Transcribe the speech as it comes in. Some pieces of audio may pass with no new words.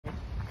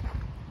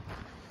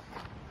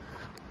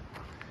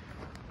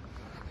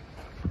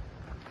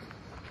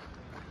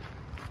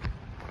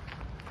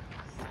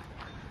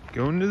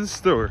Going to the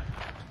store.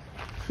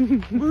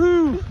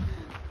 Woo!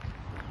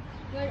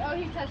 Like, oh,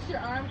 he touched your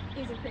arm.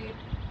 He's a creep.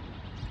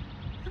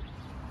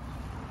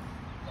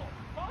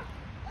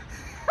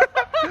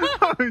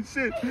 Oh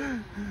shit!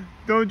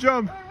 Don't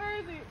jump! Where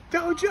is he?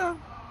 Don't jump!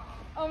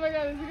 Oh my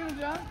god, is he gonna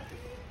jump?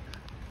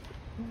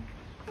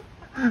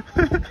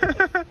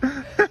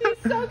 He's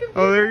so confused.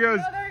 Oh, there he goes.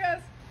 Oh, there he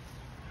goes.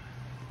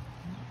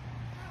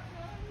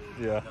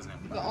 Yeah.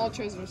 The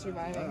ultras are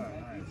surviving.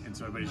 And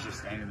so everybody's just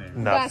standing there.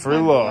 Not That's for my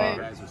long.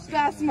 boy.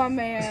 That's my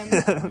man.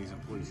 These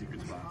employee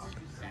secret spots.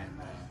 And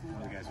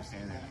one of the guys was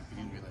standing there. He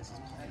didn't realize his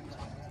secret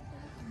spots.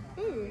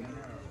 Ooh.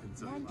 And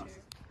so he lost.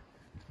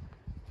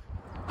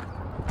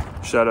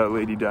 Shout out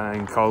Lady Di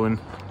and Colin,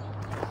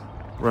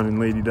 running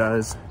Lady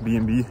Di's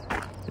B&B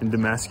in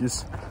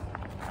Damascus.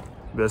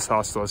 Best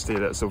hostel I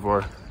stayed at so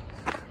far.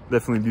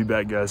 Definitely be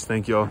back, guys.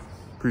 Thank y'all.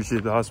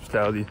 Appreciate the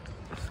hospitality.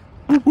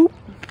 Whoop, whoop.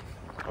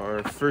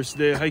 Our first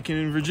day hiking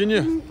in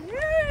Virginia.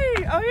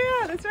 Yay! Oh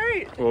yeah, that's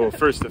right. Well,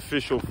 first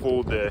official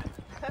full day,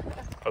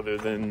 other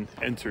than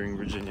entering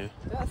Virginia.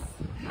 Yes.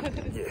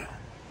 Yeah.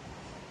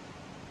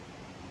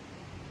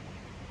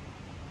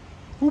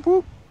 Whoop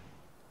whoop.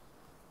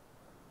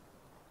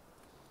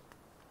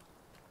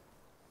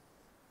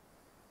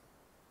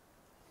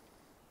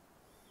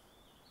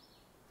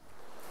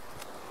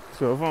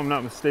 So if I'm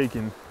not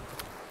mistaken,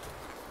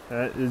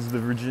 that is the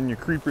Virginia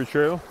Creeper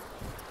Trail,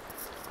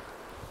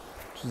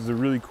 which is a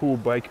really cool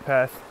bike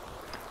path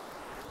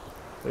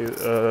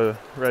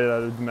right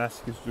out of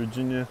Damascus,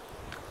 Virginia.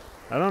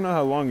 I don't know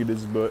how long it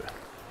is, but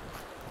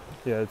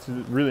yeah, it's a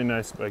really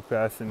nice bike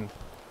path, and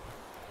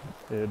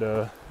it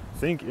I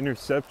think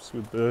intercepts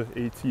with the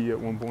AT at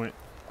one point.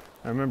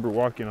 I remember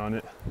walking on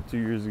it 2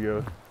 years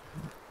ago,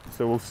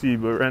 so we'll see.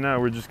 But right now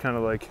we're just kind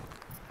of like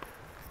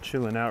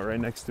chilling out right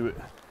next to it.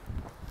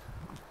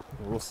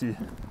 We'll see.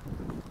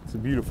 It's a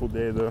beautiful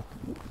day though.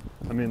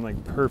 I'm in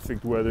like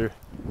perfect weather,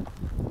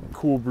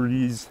 cool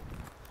breeze,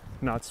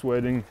 not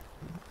sweating,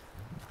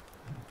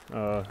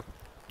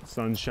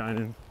 sun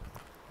shining,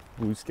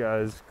 blue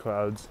skies,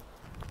 clouds.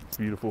 It's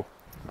beautiful.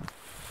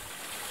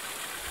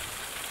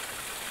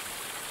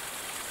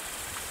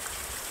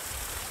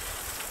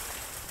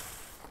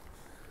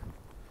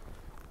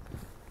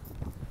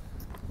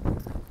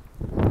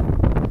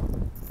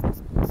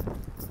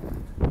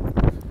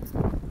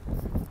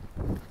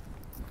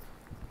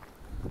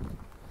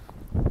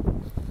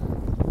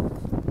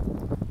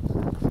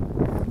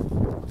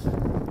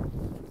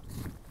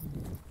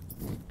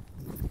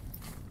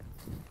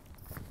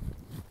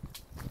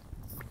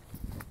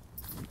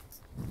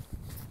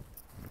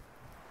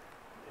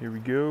 Here we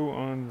go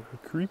on the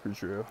Creeper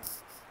Trail.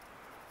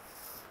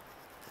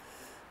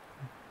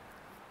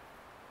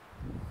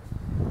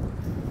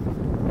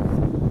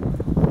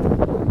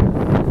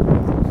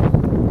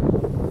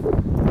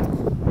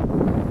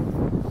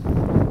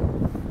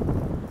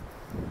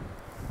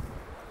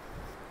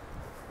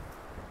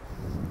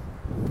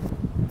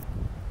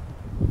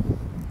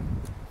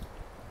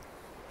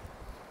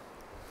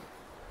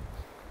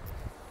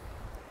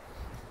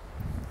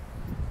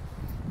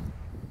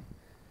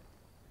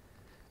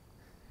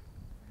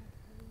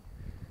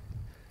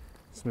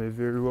 This may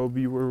very well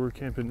be where we're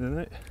camping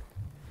tonight.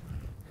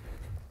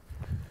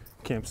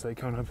 Campsite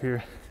coming up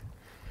here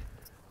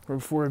right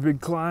before a big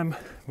climb,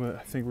 but I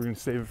think we're gonna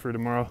save it for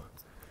tomorrow.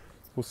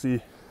 We'll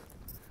see.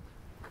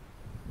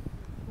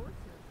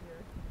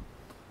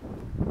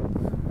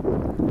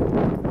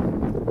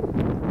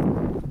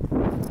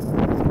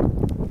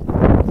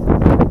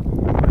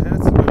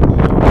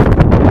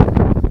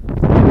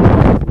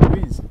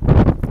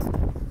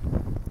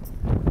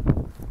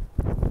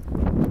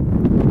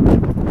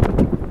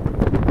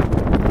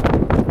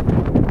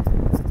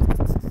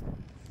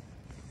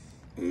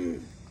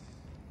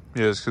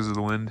 Yeah, it's because of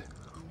the wind.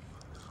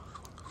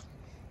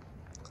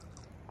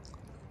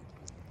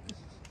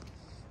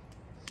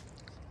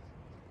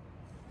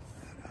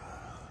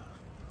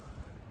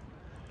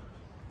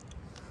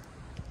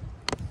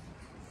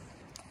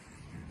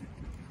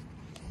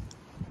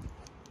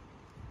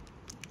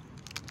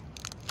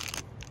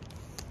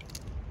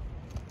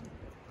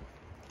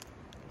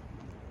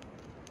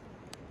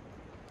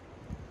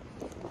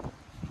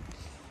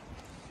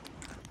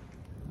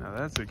 Now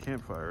that's a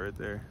campfire right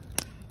there.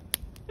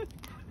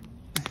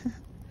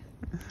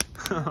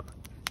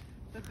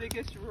 The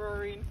biggest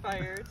roaring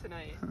fire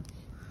tonight.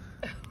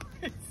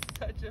 It's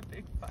such a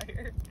big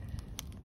fire.